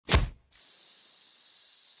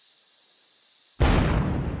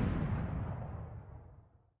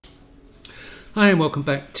Hi and welcome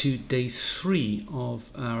back to day 3 of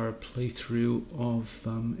our playthrough of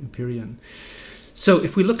Empyrion. So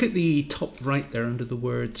if we look at the top right there under the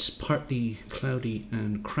words partly cloudy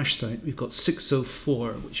and crash site, we've got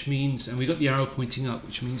 604, which means, and we've got the arrow pointing up,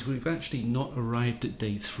 which means we've actually not arrived at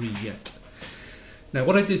day 3 yet. Now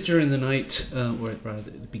what I did during the night, or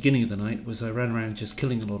rather at the beginning of the night, was I ran around just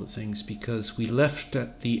killing a lot of things because we left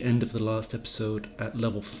at the end of the last episode at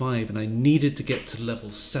level 5 and I needed to get to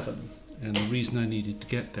level 7. And the reason I needed to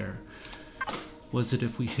get there was that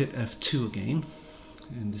if we hit F2 again,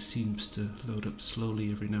 and this seems to load up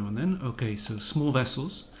slowly every now and then. Okay, so small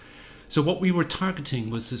vessels. So what we were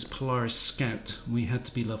targeting was this Polaris Scout. We had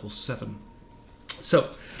to be level 7.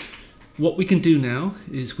 So what we can do now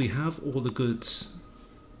is we have all the goods,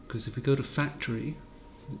 because if we go to factory,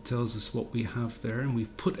 it tells us what we have there, and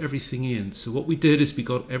we've put everything in. So what we did is we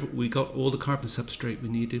got all the carbon substrate we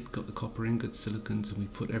needed, we got the copper ingots, silicons, and we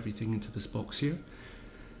put everything into this box here.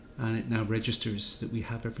 And it now registers that we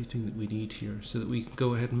have everything that we need here, so that we can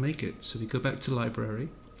go ahead and make it. So we go back to library.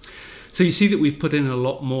 So you see that we've put in a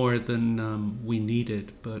lot more than we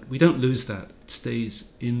needed, but we don't lose that. It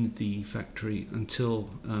stays in the factory until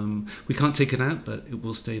we can't take it out, but it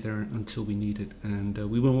will stay there until we need it. And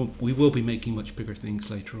we will be making much bigger things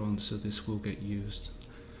later on, so this will get used.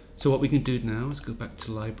 So what we can do now is go back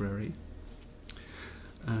to library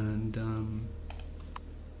and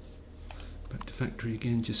back to factory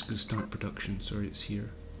again. Just go start production. Sorry, it's here.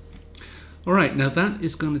 All right, now that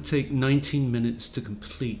is going to take 19 minutes to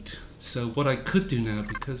complete. So what I could do now,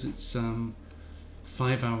 because it's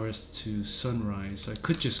 5 hours to sunrise, I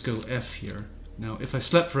could just go F here. Now, if I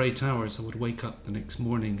slept for 8 hours, I would wake up the next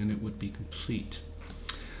morning and it would be complete.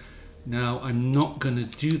 Now, I'm not going to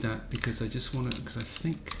do that because I just want to, because I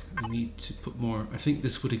think I need to put more. I think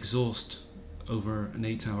this would exhaust over an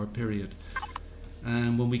 8-hour period.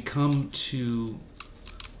 And when we come to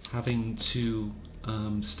having to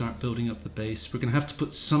start building up the base, we're going to have to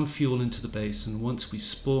put some fuel into the base, and once we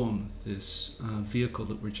spawn this vehicle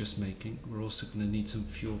that we're just making, we're also going to need some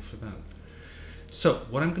fuel for that. So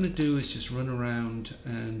what I'm going to do is just run around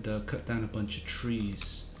and cut down a bunch of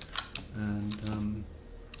trees and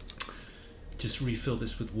just refill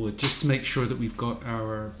this with wood, just to make sure that we've got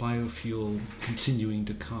our biofuel continuing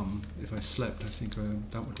to come. If I slept, I think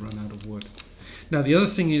that would run out of wood. Now the other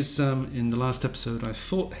thing is, in the last episode I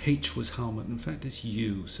thought H was helmet, in fact it's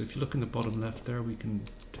U. So if you look in the bottom left there, we can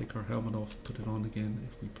take our helmet off, put it on again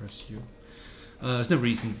if we press U. There's no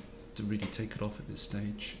reason to really take it off at this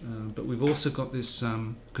stage, but we've also got this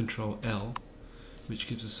control L, which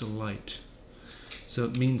gives us a light. So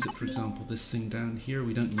it means that, for example, this thing down here,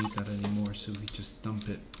 we don't need that anymore, so we just dump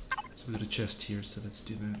it. So we've got a chest here, so let's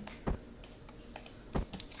do that.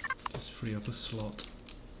 Just free up a slot.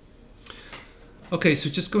 Okay, so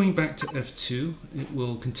just going back to F2, it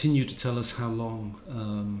will continue to tell us how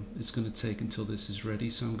long it's going to take until this is ready.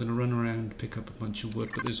 So I'm going to run around, pick up a bunch of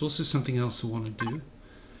wood, but there's also something else I want to do,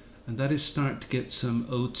 and that is start to get some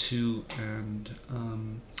O2, and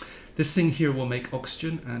this thing here will make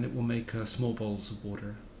oxygen, and it will make small bottles of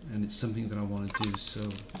water, and it's something that I want to do. So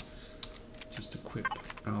just equip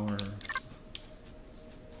our...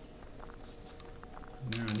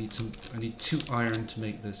 There, I need 2 iron to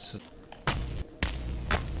make this.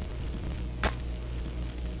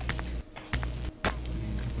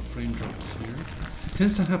 Frame drops here. It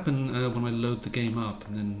tends to happen when I load the game up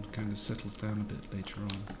and then kind of settles down a bit later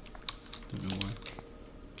on. Don't know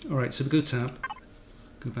why. Alright, so we go tab,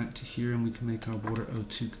 go back to here, and we can make our water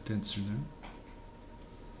O2 condenser now.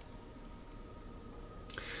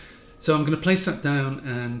 So I'm going to place that down,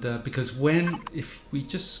 and because if we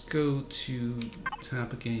just go to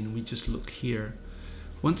tab again and we just look here,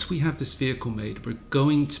 once we have this vehicle made, we're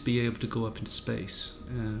going to be able to go up into space.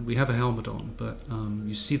 We have a helmet on, but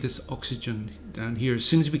you see this oxygen down here. As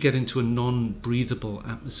soon as we get into a non-breathable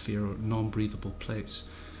atmosphere or non-breathable place,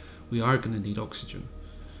 we are going to need oxygen.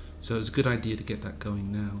 So it's a good idea to get that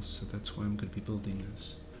going now, so that's why I'm going to be building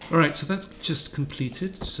this. Alright, so that's just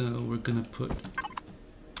completed, so we're going to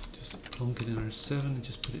just plonk it in our 7 and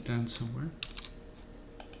just put it down somewhere.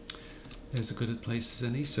 There's a good place as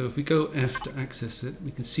any. So if we go F to access it,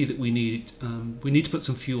 we can see that we need to put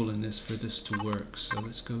some fuel in this for this to work. So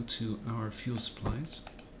let's go to our fuel supplies,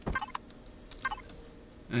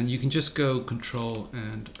 and you can just go Control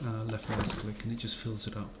and left mouse click, and it just fills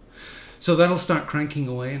it up. So that'll start cranking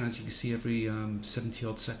away, and as you can see, every 70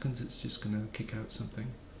 odd seconds, it's just going to kick out something.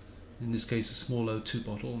 In this case, a small O2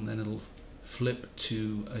 bottle, and then it'll flip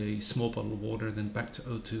to a small bottle of water, then back to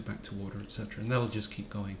O2, back to water, etc. And that'll just keep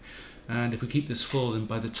going. And if we keep this full, then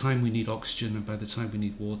by the time we need oxygen and by the time we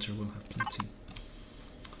need water, we'll have plenty.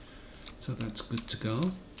 So that's good to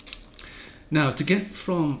go. Now, to get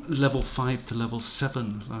from level 5 to level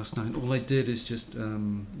 7 last night, all I did is just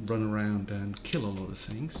run around and kill a lot of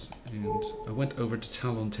things. And I went over to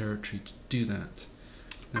Talon territory to do that.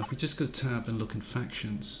 Now, if we just go tab and look in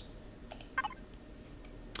factions.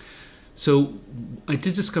 So, I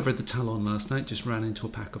did discover the Talon last night, just ran into a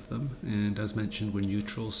pack of them. And as mentioned, we're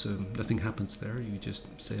neutral, so nothing happens there. You just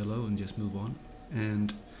say hello and just move on.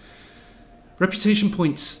 And reputation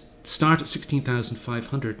points start at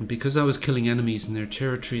 16,500, and because I was killing enemies in their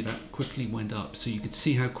territory, that quickly went up. So you could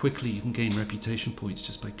see how quickly you can gain reputation points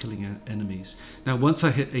just by killing enemies. Now once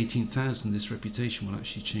I hit 18,000, this reputation will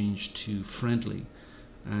actually change to friendly,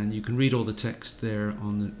 and you can read all the text there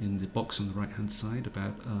in the box on the right hand side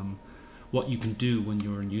about what you can do when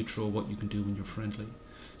you're neutral, what you can do when you're friendly.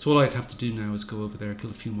 So all I'd have to do now is go over there,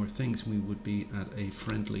 kill a few more things, and we would be at a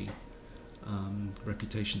friendly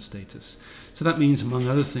reputation status. So that means, among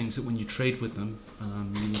other things, that when you trade with them,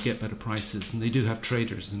 you will get better prices, and they do have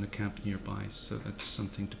traders in the camp nearby, so that's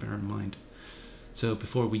something to bear in mind. So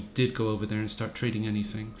before we did go over there and start trading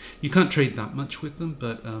anything, you can't trade that much with them,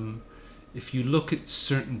 but if you look at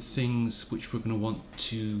certain things which we're going to want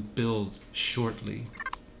to build shortly,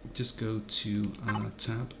 just go to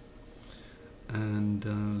tab,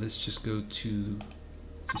 and let's just go to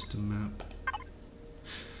just a map.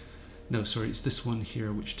 No, sorry, it's this one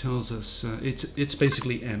here, which tells us, it's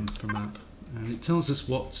basically M for map, and it tells us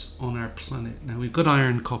what's on our planet. Now we've got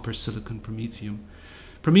iron, copper, silicon, promethium.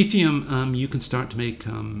 Promethium, you can start to make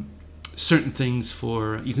certain things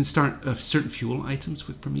for, you can start certain fuel items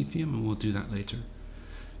with promethium, and we'll do that later.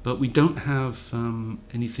 But we don't have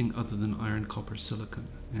anything other than iron, copper, silicon,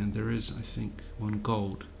 and there is, I think, one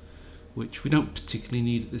gold, which we don't particularly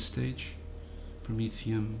need at this stage.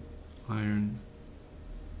 Promethium, iron,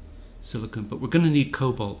 silicon, but we're going to need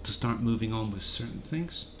cobalt to start moving on with certain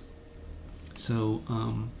things. So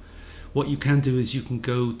what you can do is you can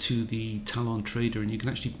go to the Talon trader and you can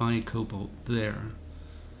actually buy cobalt there.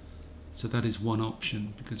 So that is one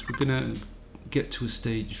option, because we're going to get to a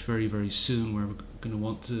stage very, very soon where we're going to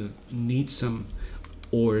want to need some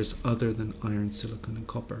ores other than iron, silicon and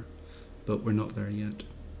copper, but we're not there yet.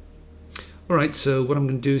 Alright, so what I'm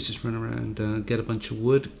going to do is just run around, get a bunch of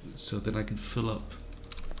wood so that I can fill up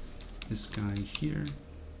this guy here,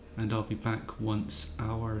 and I'll be back once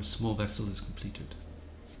our small vessel is completed.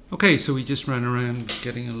 Okay, so we just ran around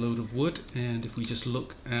getting a load of wood, and if we just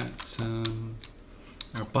look at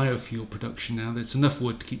our biofuel production now, there's enough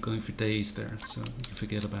wood to keep going for days there, so you can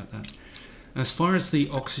forget about that. As far as the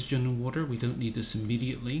oxygen and water, we don't need this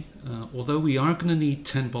immediately, although we are going to need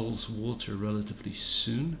 10 bottles of water relatively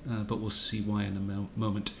soon, but we'll see why in a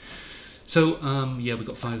moment. So yeah, we've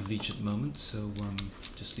got 5 of each at the moment, so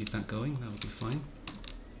just leave that going, that'll be fine.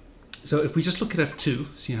 So if we just look at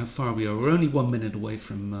F2, see how far we are. We're only 1 minute away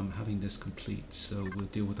from having this complete, so we'll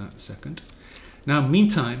deal with that in a second. Now,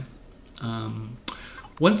 meantime,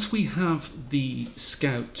 once we have the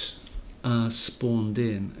scout spawned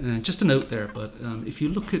in, and just a note there, but if you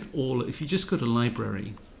look at if you just go to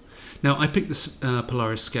library, now I picked this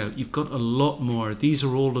Polaris Scout. You've got a lot more. These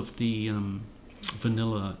are all of the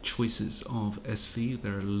vanilla choices of SV.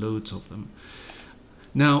 There are loads of them.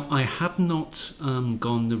 Now I have not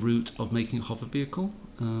gone the route of making a hover vehicle.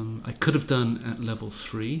 I could have done at level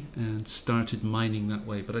 3 and started mining that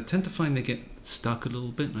way, but I tend to find they get stuck a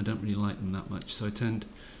little bit and I don't really like them that much, so I tend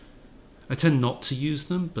not to use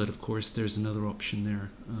them, but of course there's another option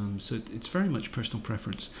there. So it's very much personal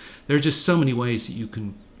preference. There are just so many ways that you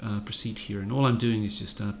can proceed here, and all I'm doing is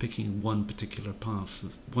just picking one particular path,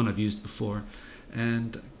 one I've used before,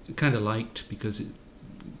 and kind of liked because it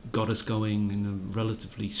got us going in a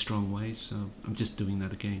relatively strong way, so I'm just doing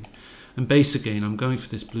that again. And base again, I'm going for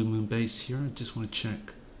this Blue Moon base here. I just want to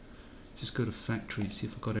check, just go to factory, see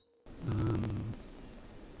if I've got it.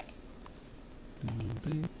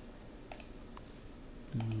 Blue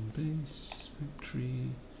Moon base, factory.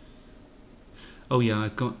 Oh yeah,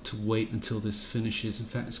 I've got to wait until this finishes. In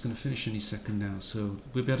fact, it's going to finish any second now, so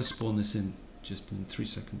we'll be able to spawn this in just in 3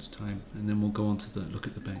 seconds time, and then we'll go on to look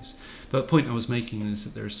at the base. But the point I was making is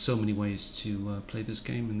that there are so many ways to play this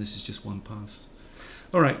game, and this is just one path.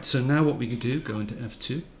 Alright, so now what we can do, go into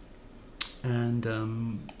F2, and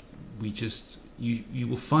you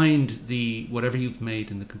will find whatever you've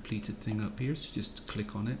made in the completed thing up here, so just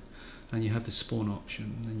click on it, and you have the spawn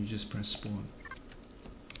option, and then you just press spawn.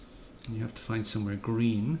 And you have to find somewhere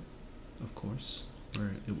green, of course,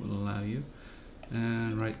 where it will allow you,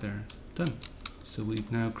 and right there, done. So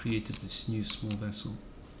we've now created this new small vessel.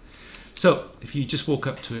 So if you just walk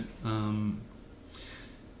up to it,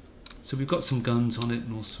 So we've got some guns on it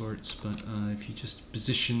and all sorts, but if you just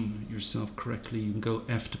position yourself correctly, you can go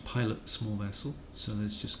F to pilot the small vessel. So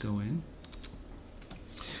let's just go in.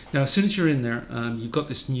 Now, as soon as you're in there, you've got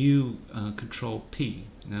this new control P.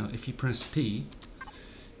 Now, if you press P,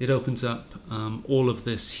 it opens up all of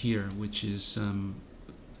this here, which is,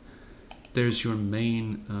 there's your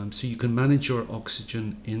main, so you can manage your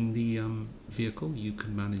oxygen in the vehicle, you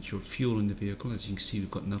can manage your fuel in the vehicle. As you can see,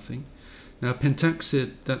 we've got nothing. Now,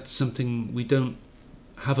 pentaxid, that's something, we don't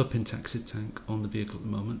have a pentaxid tank on the vehicle at the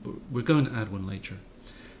moment, but we're going to add one later.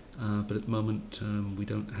 But at the moment, we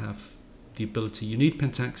don't have the ability. You need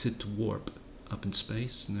pentaxid to warp up in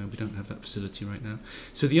space. No, we don't have that facility right now.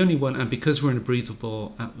 So the only one, and because we're in a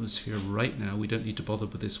breathable atmosphere right now, we don't need to bother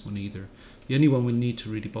with this one either. The only one we need to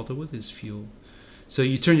really bother with is fuel. So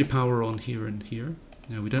you turn your power on here and here.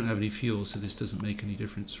 Now, we don't have any fuel, so this doesn't make any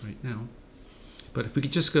difference right now. But if we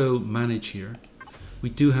could just go manage here, we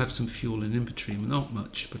do have some fuel in inventory, not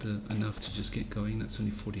much, but enough to just get going. That's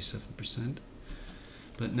only 47%.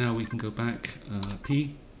 But now we can go back,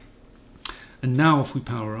 P. And now if we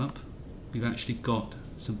power up, we've actually got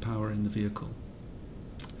some power in the vehicle.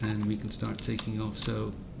 And we can start taking off.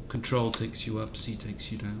 So control takes you up, C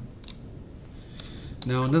takes you down.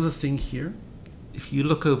 Now another thing here, if you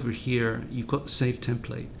look over here, you've got the save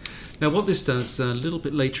template. Now what this does, a little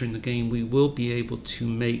bit later in the game, we will be able to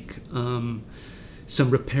make some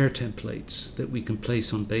repair templates that we can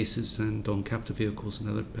place on bases and on captive vehicles and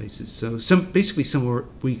other bases. So basically somewhere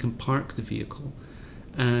we can park the vehicle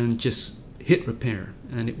and just hit repair,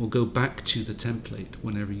 and it will go back to the template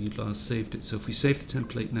whenever you last saved it. So if we save the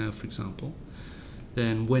template now, for example,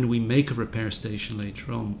 then when we make a repair station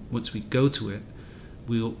later on, once we go to it,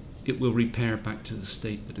 it will repair back to the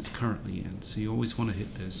state that it's currently in. So you always want to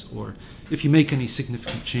hit this, or if you make any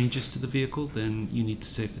significant changes to the vehicle, then you need to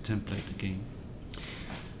save the template again.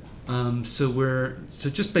 So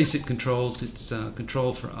just basic controls. It's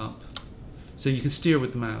control for up, so you can steer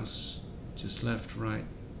with the mouse, just left, right,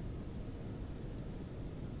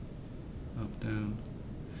 up, down.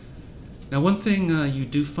 Now one thing you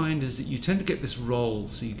do find is that you tend to get this roll,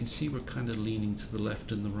 so you can see we're kind of leaning to the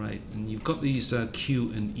left and the right, and you've got these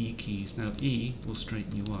Q and E keys. Now E will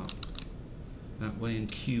straighten you up that way, and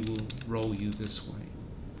Q will roll you this way,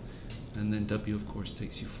 and then W of course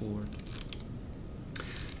takes you forward.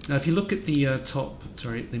 Now if you look at the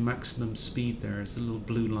the maximum speed, there's a little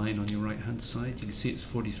blue line on your right hand side. You can see it's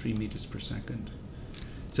 43 meters per second.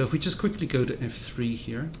 So if we just quickly go to F3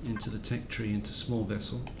 here, into the tech tree, into small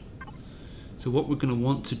vessel. So what we're going to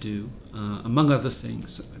want to do, among other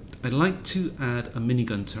things, I'd like to add a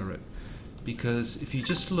minigun turret, because if you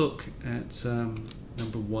just look at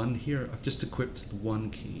number 1 here, I've just equipped the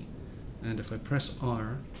 1 key, and if I press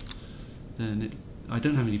R, then I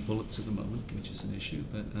don't have any bullets at the moment, which is an issue,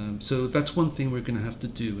 but so that's one thing we're going to have to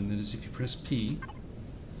do, and that is if you press P,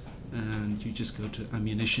 and you just go to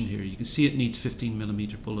ammunition here, you can see it needs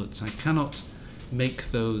 15mm bullets. I cannot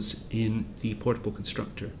make those in the portable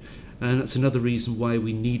constructor. And that's another reason why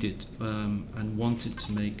we needed and wanted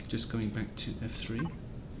to make, just going back to F3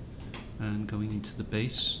 and going into the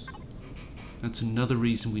base. That's another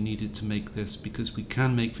reason we needed to make this, because we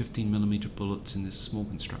can make 15mm bullets in this small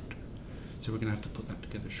constructor. So we're going to have to put that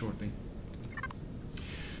together shortly.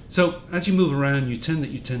 So as you move around, you find that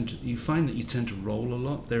you tend to roll a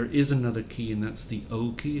lot. There is another key, and that's the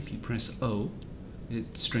O key. If you press O,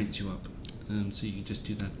 it straightens you up. So you can just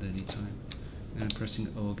do that at any time. And pressing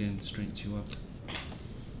O again straightens you up.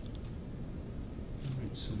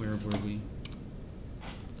 Alright, so where were we?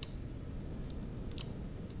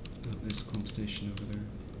 Oh, there's the pump station over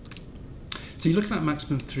there. So you look at that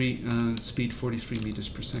maximum speed 43 meters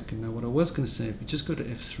per second. Now what I was going to say, if we just go to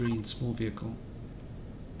F3 in small vehicle,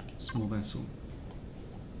 small vessel.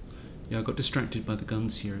 Yeah, I got distracted by the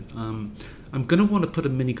guns here. I'm going to want to put a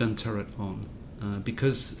minigun turret on.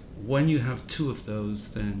 Because when you have 2 of those,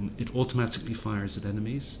 then it automatically fires at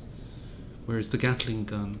enemies, whereas the Gatling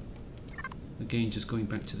gun, again just going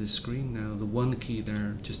back to this screen now, the 1 key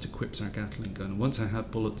there just equips our Gatling gun. Once I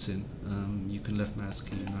have bullets in, you can left mouse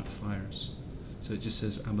key and that fires. So it just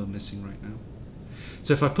says ammo missing right now.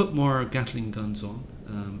 So if I put more Gatling guns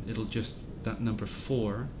on, it'll just, that number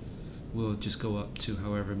 4 will just go up to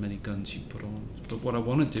however many guns you put on. But what I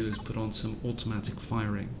want to do is put on some automatic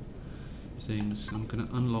firing things. I'm going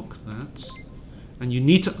to unlock that, and you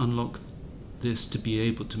need to unlock this to be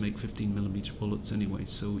able to make 15mm bullets anyway,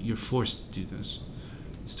 so you're forced to do this.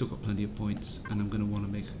 You've still got plenty of points, and I'm going to want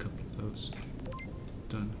to make a couple of those.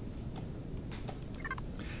 Done.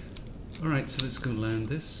 Alright, so let's go land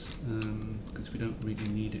this, because we don't really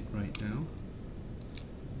need it right now.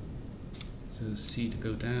 So So C to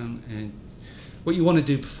go down, and what you want to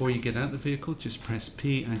do before you get out of the vehicle, just press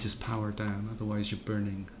P and just power down, otherwise you're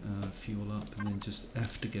burning fuel up, and then just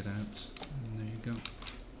F to get out, and there you go.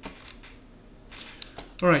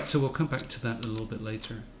 Alright, so we'll come back to that a little bit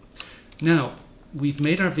later. Now, we've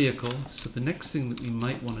made our vehicle, so the next thing that we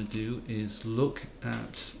might want to do is look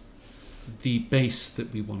at the base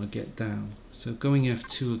that we want to get down. So going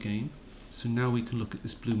F2 again, so now we can look at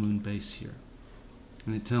this Blue Moon base here,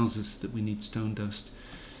 and it tells us that we need stone dust.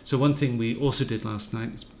 So one thing we also did last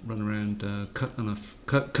night is run around,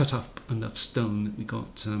 cut up enough stone that we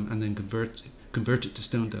got, and then convert it to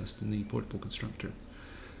stone dust in the portable constructor.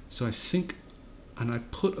 So I think, and I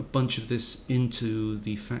put a bunch of this into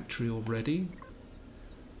the factory already,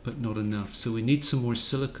 but not enough. So we need some more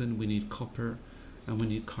silicon, we need copper, and we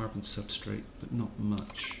need carbon substrate, but not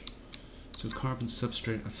much. So carbon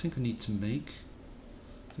substrate, I think I need to make,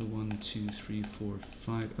 so 1, 2, 3, 4,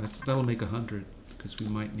 5, that'll make 100, because we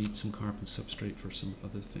might need some carbon substrate for some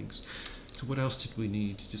other things. So what else did we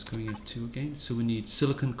need? Just going F2 again. So we need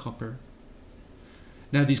silicon, copper.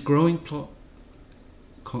 Now these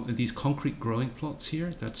these concrete growing plots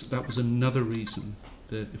here, that was another reason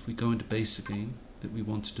that if we go into base again, that we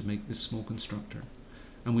wanted to make this small constructor.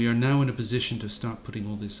 And we are now in a position to start putting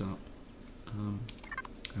all this up.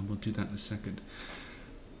 And we'll do that in a second.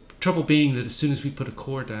 Trouble being that as soon as we put a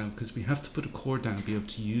core down, because we have to put a core down to be able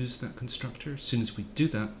to use that constructor, as soon as we do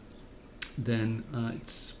that, then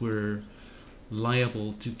we're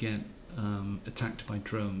liable to get attacked by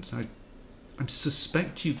drones. I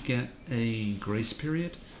suspect you get a grace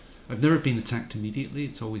period. I've never been attacked immediately,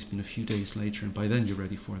 it's always been a few days later, and by then you're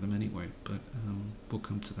ready for them anyway, but we'll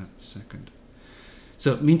come to that in a second.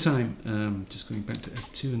 So meantime, just going back to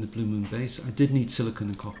F2 in the Blue Moon base, I did need silicon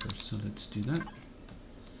and copper, so let's do that.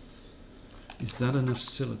 Is that enough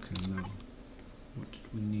silicon? No. What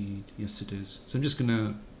did we need? Yes, it is. So I'm just going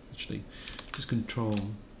to actually just control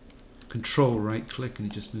right click,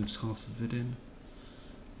 and it just moves half of it in.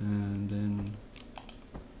 And then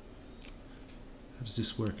how does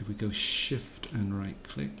this work? If we go shift and right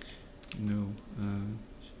click, no.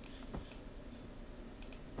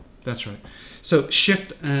 That's right. So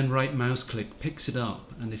shift and right mouse click picks it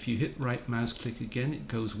up, and if you hit right mouse click again, it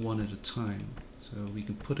goes one at a time. So we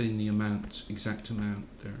can put in the amount, exact amount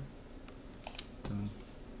there. Done.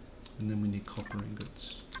 And then we need copper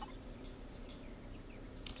ingots.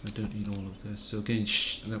 I don't need all of this. So again,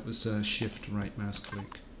 that was shift right mouse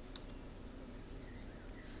click.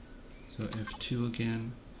 So F2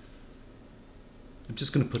 again. I'm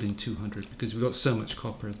just going to put in 200 because we've got so much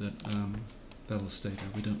copper that that'll stay there.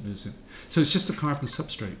 We don't lose it. So it's just the carbon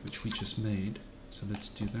substrate which we just made. So let's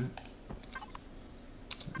do that.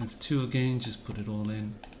 F2 again, just put it all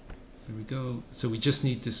in. There we go. So we just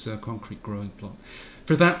need this concrete growing plot.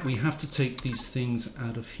 For that, we have to take these things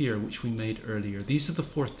out of here, which we made earlier. These are the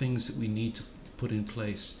 4 things that we need to put in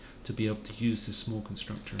place to be able to use this small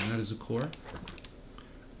constructor. And that is a core.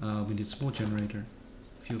 We need a small generator,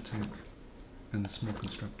 fuel tank, and the small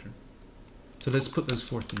constructor. So let's put those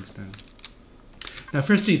 4 things down. Now,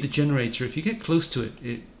 firstly, the generator, if you get close to it,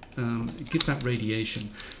 it gives out radiation.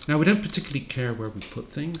 Now, we don't particularly care where we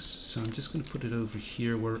put things, so I'm just going to put it over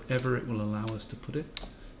here, wherever it will allow us to put it,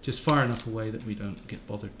 just far enough away that we don't get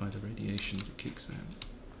bothered by the radiation that kicks out.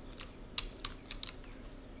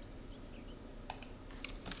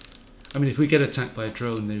 I mean, if we get attacked by a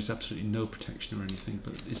drone, there's absolutely no protection or anything,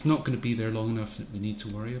 but it's not going to be there long enough that we need to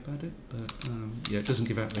worry about it. But yeah, it doesn't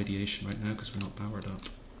give out radiation right now because we're not powered up.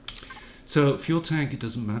 So fuel tank, it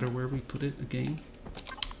doesn't matter where we put it again.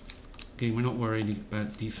 Again, we're not worrying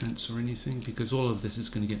about defense or anything because all of this is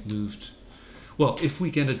going to get moved. Well, if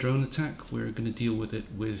we get a drone attack, we're going to deal with it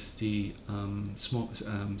with the small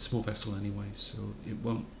vessel anyway, so it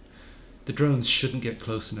won't. The drones shouldn't get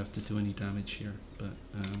close enough to do any damage here, but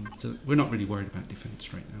so we're not really worried about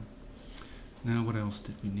defense right now. Now, what else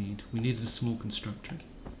did we need? We needed a small constructor.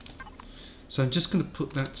 So I'm just going to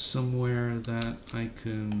put that somewhere that I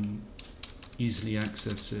can easily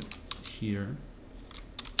access it here.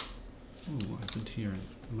 Oh, what happened here?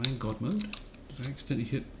 Am I in God mode? Did I accidentally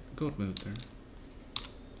hit God mode there?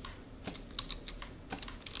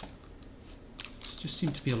 It just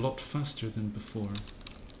seemed to be a lot faster than before.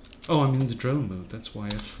 Oh, I'm in the drone mode, that's why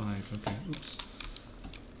F5, okay, oops.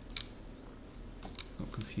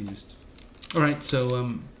 Got confused. Alright,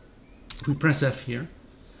 so if we press F here,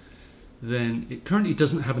 then it currently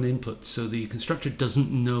doesn't have an input, so the constructor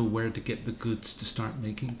doesn't know where to get the goods to start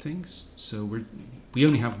making things. So we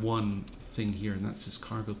only have one thing here, and that's this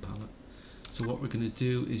cargo pallet. So what we're going to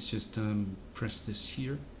do is just press this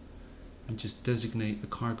here, and just designate the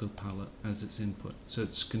cargo pallet as its input. So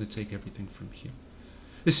it's going to take everything from here.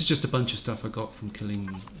 This is just a bunch of stuff I got from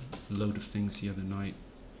killing a load of things the other night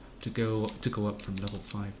to go up from level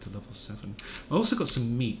 5 to level 7. I also got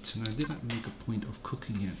some meat, and I didn't make a point of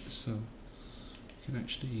cooking it, so I can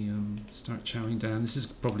actually start chowing down. This is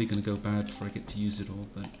probably going to go bad before I get to use it all,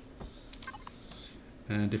 but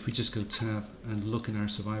and if we just go tab and look in our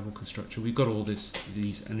survival constructor, we've got all these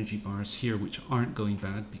energy bars here, which aren't going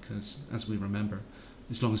bad because, as we remember,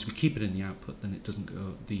 as long as we keep it in the output, then it doesn't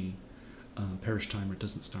go, the perish timer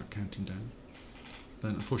doesn't start counting down.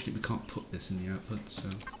 But unfortunately we can't put this in the output, so.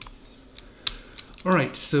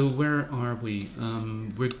 Alright, so where are we?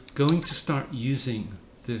 We're going to start using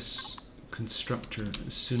this constructor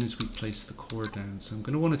as soon as we place the core down. So I'm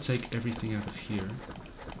going to want to take everything out of here.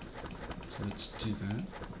 So let's do that.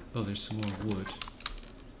 Oh, there's some more wood.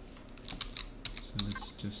 So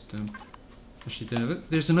let's just actually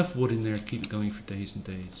there's enough wood in there to keep it going for days and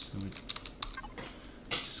days. So we're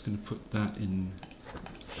just going to put that in,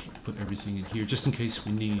 put everything in here just in case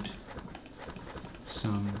we need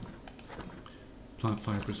some plant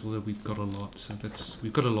fibers. Although we've got a lot, so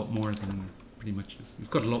we've got a lot more than pretty much. We've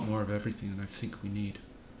got a lot more of everything than I think we need.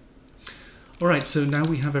 All right, so now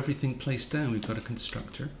we have everything placed down. We've got a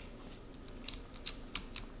constructor.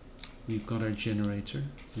 We've got our generator,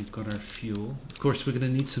 we've got our fuel. Of course we're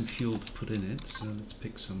going to need some fuel to put in it, so let's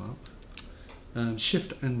pick some up.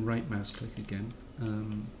 Shift and right mouse click again.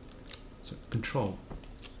 So control,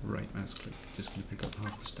 right mouse click, just going to pick up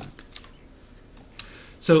half the stack.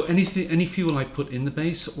 So any fuel I put in the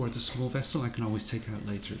base or the small vessel I can always take out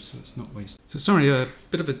later, so it's not wasted. So sorry, a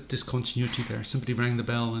bit of a discontinuity there. Somebody rang the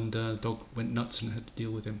bell and the dog went nuts and I had to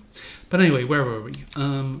deal with him. But anyway, where were we?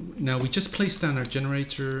 Now we just placed down our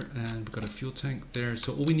generator and we've got a fuel tank there.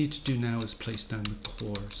 So all we need to do now is place down the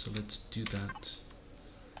core. So let's do that.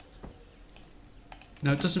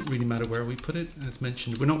 Now it doesn't really matter where we put it. As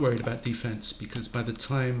mentioned, we're not worried about defense because by the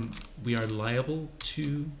time we are liable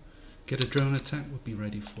to get a drone attack, we'll be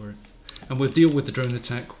ready for it. And we'll deal with the drone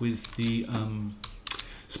attack with the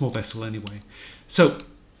small vessel anyway. So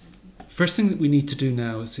first thing that we need to do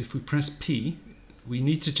now is if we press P, we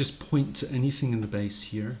need to just point to anything in the base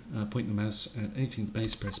here, point the mouse at anything in the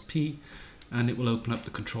base, press P, and it will open up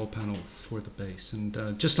the control panel for the base.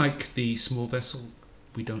 And just like the small vessel,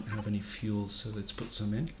 we don't have any fuel, so let's put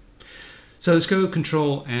some in. So let's go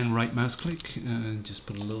control and right mouse click and just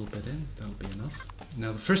put a little bit in, that'll be enough.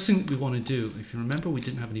 Now the first thing that we want to do, if you remember, we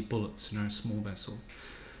didn't have any bullets in our small vessel.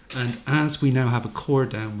 And as we now have a core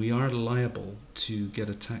down, we are liable to get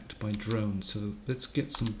attacked by drones. So let's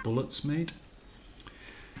get some bullets made.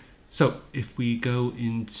 So if we go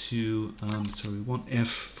into, so we want F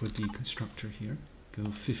for the constructor here. Go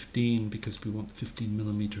 15 because we want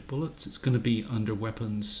 15mm bullets. It's going to be under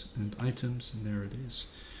weapons and items, and there it is.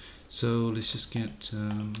 So let's just get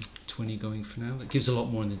 20 going for now. That gives a lot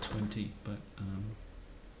more than 20, but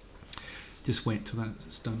just wait till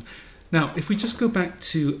that's done. Now, if we just go back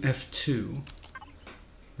to F2,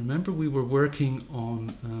 remember we were working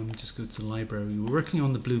on, just go to the library, we were working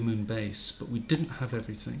on the Blue Moon base, but we didn't have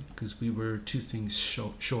everything because we were 2 things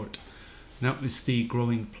short. And that was the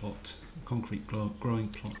growing plot, concrete growing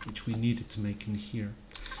plot, which we needed to make in here.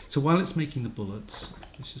 So while it's making the bullets,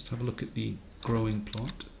 let's just have a look at the growing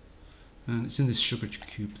plot. And it's in this sugar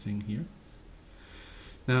cube thing here.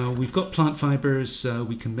 Now we've got plant fibers,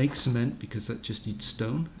 we can make cement because that just needs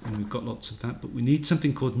stone, and we've got lots of that, but we need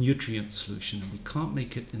something called nutrient solution, and we can't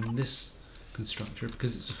make it in this constructor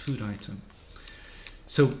because it's a food item.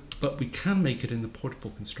 So, but we can make it in the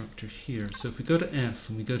portable constructor here. So if we go to F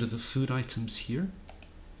and we go to the food items here,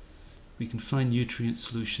 we can find nutrient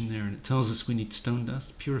solution there, and it tells us we need stone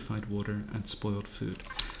dust, purified water, and spoiled food.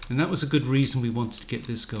 And that was a good reason we wanted to get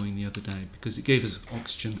this going the other day, because it gave us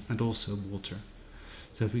oxygen and also water.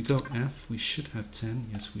 So if we go F, we should have 10.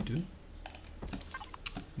 Yes, we do.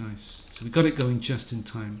 Nice. So we got it going just in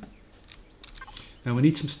time. Now we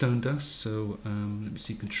need some stone dust, so let me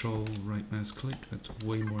see, control, right mouse click. That's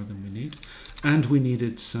way more than we need. And we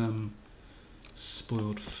needed some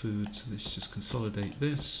spoiled food, so let's just consolidate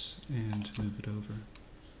this and move it over.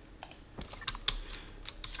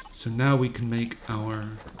 So now we can make our,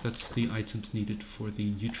 that's the items needed for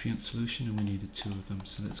the nutrient solution, and we needed 2 of them,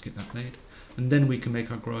 so let's get that made. And then we can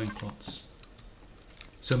make our growing plots.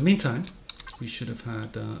 So meantime, we should have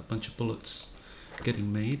had a bunch of bullets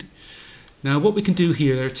getting made. Now what we can do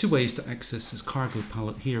here, there are 2 ways to access this cargo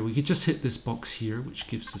pallet here. We could just hit this box here, which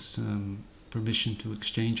gives us permission to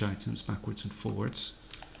exchange items backwards and forwards.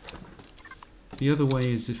 The other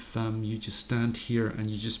way is if you just stand here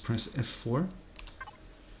and you just press F4.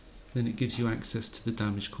 then it gives you access to the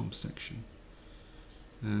damage comp section.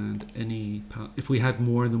 And if we had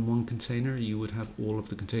more than one container, you would have all of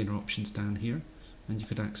the container options down here, and you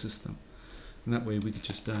could access them. And that way we could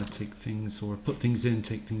just take things, or put things in,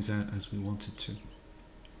 take things out as we wanted to.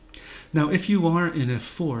 Now if you are in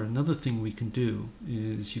F4, another thing we can do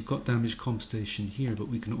is, you've got damage comp station here, but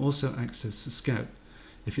we can also access the scout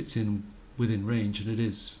if it's within range, and it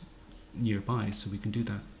is nearby, so we can do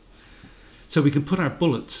that. So we can put our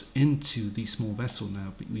bullets into the small vessel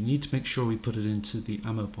now, but we need to make sure we put it into the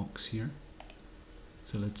ammo box here.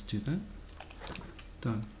 So let's do that.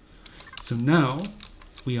 Done. So now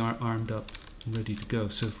we are armed up and ready to go.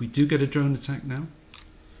 So if we do get a drone attack now,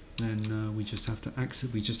 then we just have to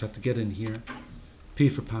exit. We just have to get in here, P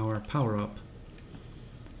for power, power up.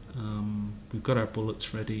 We've got our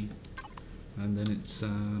bullets ready, and then it's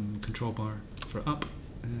control bar for up,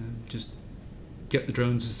 and just get the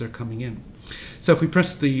drones as they're coming in. So if we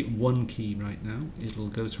press the 1 key right now, it'll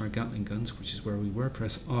go to our Gatling guns, which is where we were.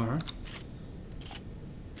 Press R,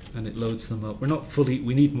 and it loads them up. We're not fully,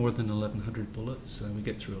 we need more than 1100 bullets. We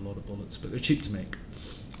get through a lot of bullets, but they're cheap to make.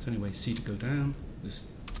 So anyway, C to go down, just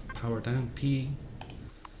power down, P,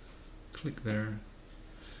 click there.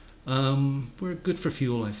 We're good for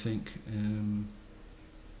fuel, I think.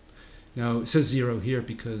 Now it says 0 here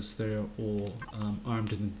because they're all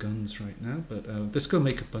armed in guns right now, but let's go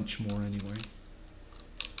make a bunch more anyway.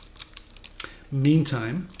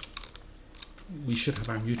 Meantime, we should have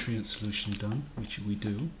our nutrient solution done, which we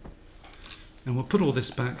do. And we'll put all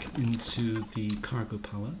this back into the cargo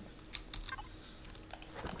pallet.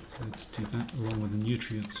 So let's do that along with the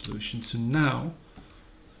nutrient solution. So now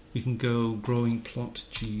we can go growing plot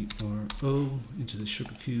GRO into the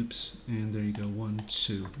sugar cubes, and there you go, 1,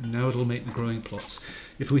 2. And now it'll make the growing plots.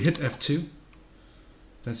 If we hit F2,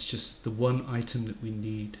 that's just the one item that we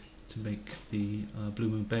need to make the Blue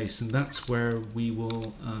Moon base, and that's where we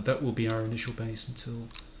will, that will be our initial base until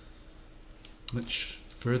much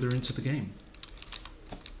further into the game.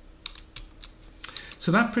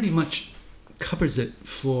 So that pretty much covers it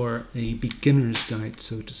for a beginner's guide,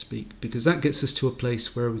 so to speak, because that gets us to a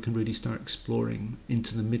place where we can really start exploring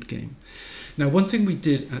into the mid-game. Now, one thing we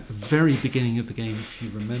did at the very beginning of the game, if you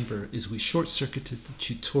remember, is we short-circuited the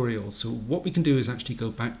tutorial. So what we can do is actually go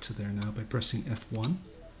back to there now by pressing F1.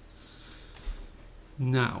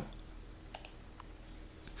 Now,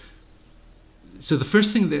 so the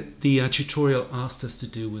first thing that the tutorial asked us to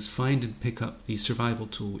do was find and pick up the survival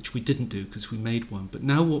tool, which we didn't do because we made one. But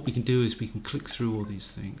now what we can do is we can click through all these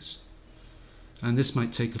things. And this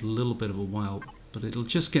might take a little bit of a while, but it'll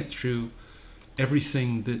just get through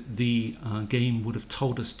everything that the game would have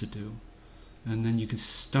told us to do. And then you can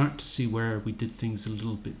start to see where we did things a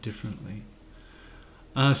little bit differently.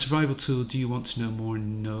 Survival tool, do you want to know more?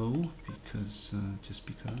 No, because just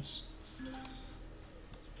because.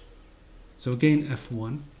 So again,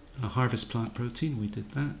 F1, harvest plant protein, we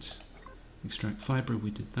did that. Extract fiber, we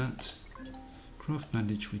did that. Craft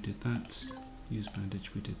bandage, we did that. Use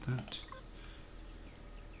bandage, we did that.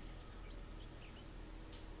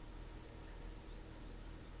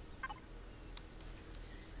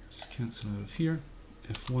 Just cancel out of here.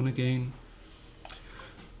 F1 again.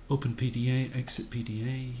 Open PDA, exit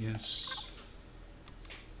PDA, yes.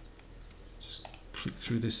 Just click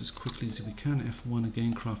through this as quickly as we can. F1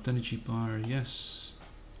 again, craft energy bar, yes.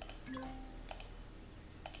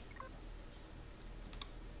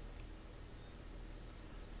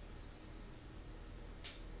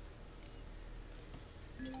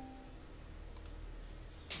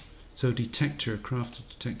 So detector, crafted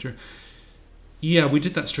detector. Yeah, we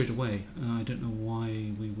did that straight away. I don't know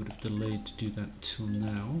why we would have delayed to do that till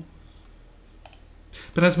now.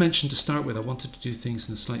 But as mentioned to start with, I wanted to do things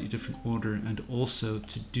in a slightly different order and also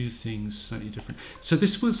to do things slightly different. So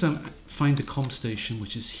this was find a comm station,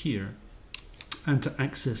 which is here, and to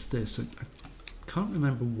access this. I can't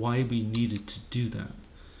remember why we needed to do that,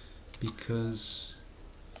 because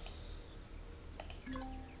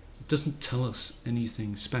it doesn't tell us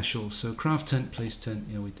anything special. So craft tent, place tent,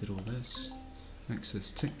 yeah, we did all this.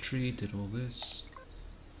 Access tech tree, did all this.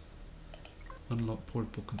 Unlock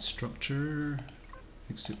portable constructor.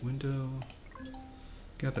 Exit window.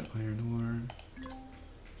 Gather iron ore.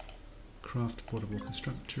 Craft portable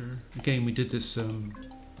constructor. Again, we did this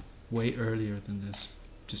way earlier than this,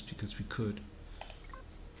 just because we could.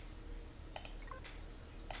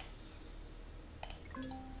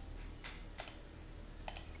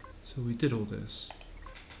 So we did all this,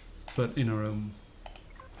 but in our own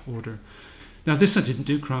order. Now this I didn't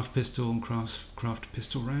do, craft pistol and craft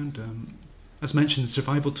pistol round. As mentioned, the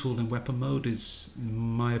survival tool in weapon mode is, in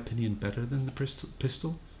my opinion, better than the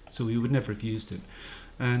pistol, so we would never have used it.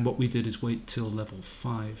 And what we did is wait till level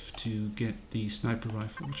 5 to get the sniper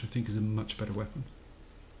rifle, which I think is a much better weapon.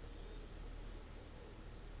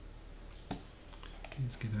 Okay,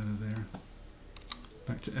 let's get out of there.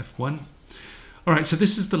 Back to F1. Alright, so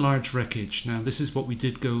this is the large wreckage. Now this is what we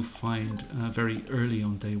did go find very early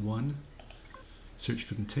on day 1. Search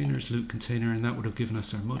for containers, loot container, and that would have given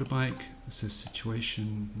us our motorbike. It says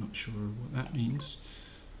situation, not sure what that means.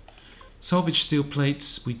 Salvage steel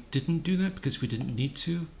plates, we didn't do that because we didn't need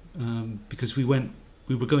to, because we were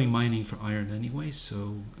going mining for iron anyway,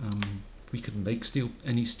 so we could make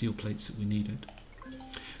any steel plates that we needed.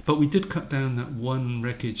 But we did cut down that one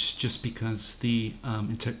wreckage just because the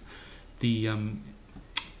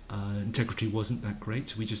integrity wasn't that great,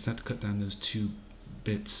 so we just had to cut down those 2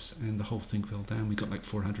 bits and the whole thing fell down. We got like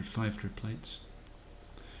 400, 500 plates.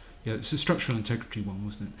 Yeah, it's a structural integrity one,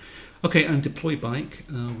 wasn't it? Okay, and deploy bike.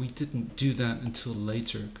 We didn't do that until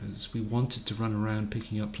later because we wanted to run around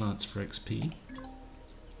picking up plants for XP.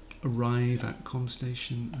 Arrive at comm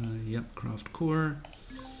station. Yep, craft core.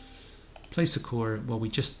 Place a core. Well, we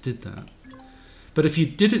just did that. But if you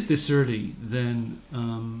did it this early, then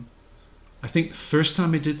I think the first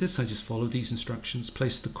time I did this, I just followed these instructions,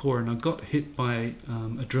 placed the core, and I got hit by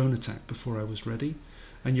a drone attack before I was ready.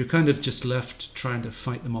 And you're kind of just left trying to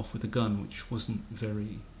fight them off with a gun, which wasn't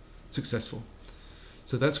very successful.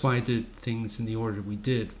 So that's why I did things in the order we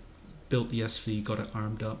did. Built the SV, got it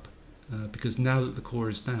armed up, because now that the core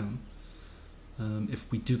is down, if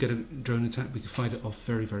we do get a drone attack, we can fight it off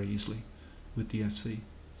very, very easily with the SV.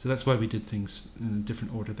 So that's why we did things in a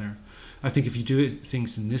different order there. I think if you do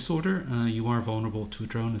things in this order, you are vulnerable to a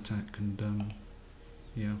drone attack, and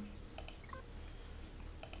yeah.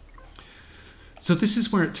 So this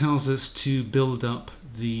is where it tells us to build up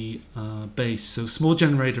the base. So small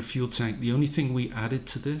generator, fuel tank. The only thing we added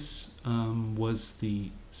to this was the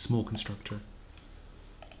small constructor.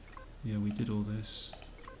 Yeah, we did all this.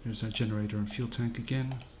 There's our generator and fuel tank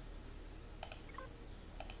again.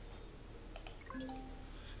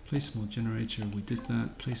 Place small generator, we did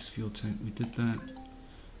that. Place fuel tank, we did that.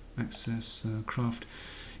 Access, craft.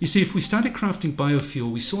 You see, if we started crafting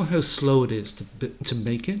biofuel, we saw how slow it is to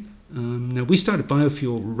make it. Now we started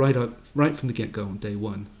biofuel right from the get-go on day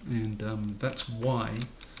 1, and that's why,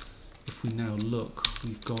 if we now look,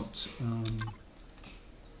 we've got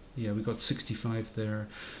yeah, we got 65 there.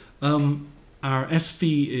 Our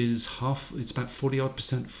SV is it's about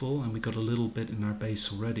 40% full, and we got a little bit in our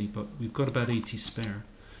base already, but we've got about 80 spare.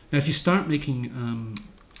 Now, if you start making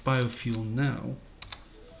biofuel now,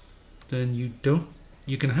 then you're going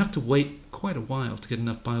to have to wait quite a while to get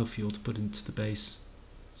enough biofuel to put into the base.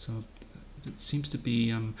 So it seems to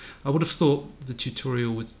be, I would have thought the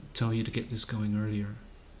tutorial would tell you to get this going earlier,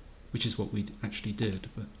 which is what we actually did.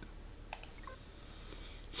 But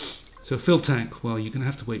so fill tank, well, you're going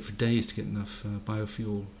to have to wait for days to get enough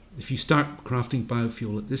biofuel. If you start crafting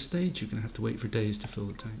biofuel at this stage, you're going to have to wait for days to fill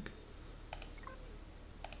the tank.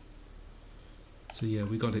 So yeah,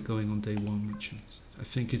 we got it going on day 1, which is, I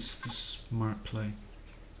think it's the smart play.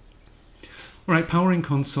 Alright, powering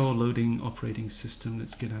console, loading operating system.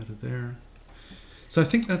 Let's get out of there. So I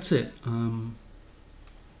think that's it.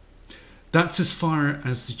 That's as far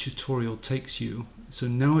as the tutorial takes you. So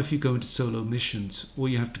now if you go into solo missions, all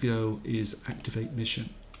you have to go is activate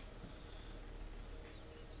mission.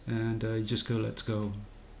 And you just go, let's go.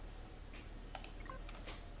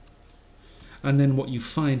 And then what you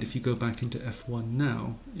find if you go back into F1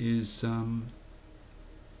 now is,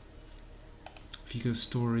 if you go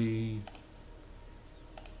story,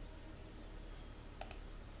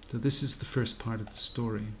 so this is the first part of the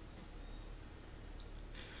story.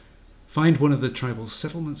 Find one of the tribal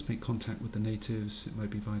settlements, make contact with the natives, it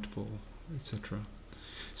might be vital, etc.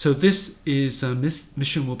 So this is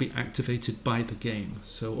mission will be activated by the game.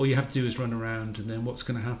 So all you have to do is run around, and then what's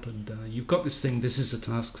going to happen? You've got this thing. This is a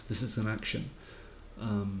task. This is an action.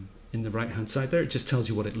 In the right-hand side there, it just tells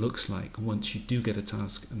you what it looks like once you do get a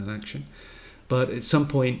task and an action. But at some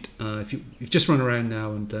point, if you've just run around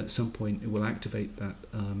now, and at some point it will activate that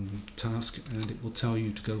task, and it will tell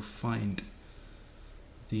you to go find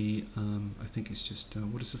the. I think it's just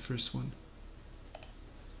what is the first one?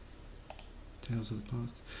 Tales of the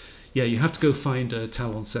Past. Yeah, you have to go find a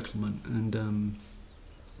Talon settlement, and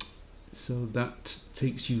so that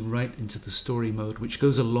takes you right into the story mode, which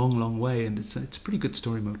goes a long way, and it's a pretty good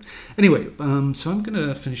story mode. Anyway, so I'm going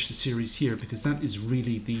to finish the series here, because that is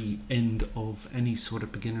really the end of any sort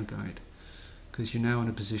of beginner guide, because you're now in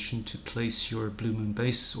a position to place your Blue Moon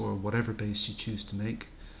base, or whatever base you choose to make,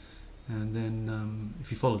 and then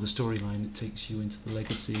if you follow the storyline, it takes you into the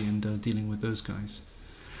legacy and dealing with those guys.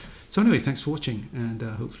 So anyway, thanks for watching, and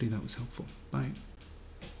hopefully that was helpful. Bye.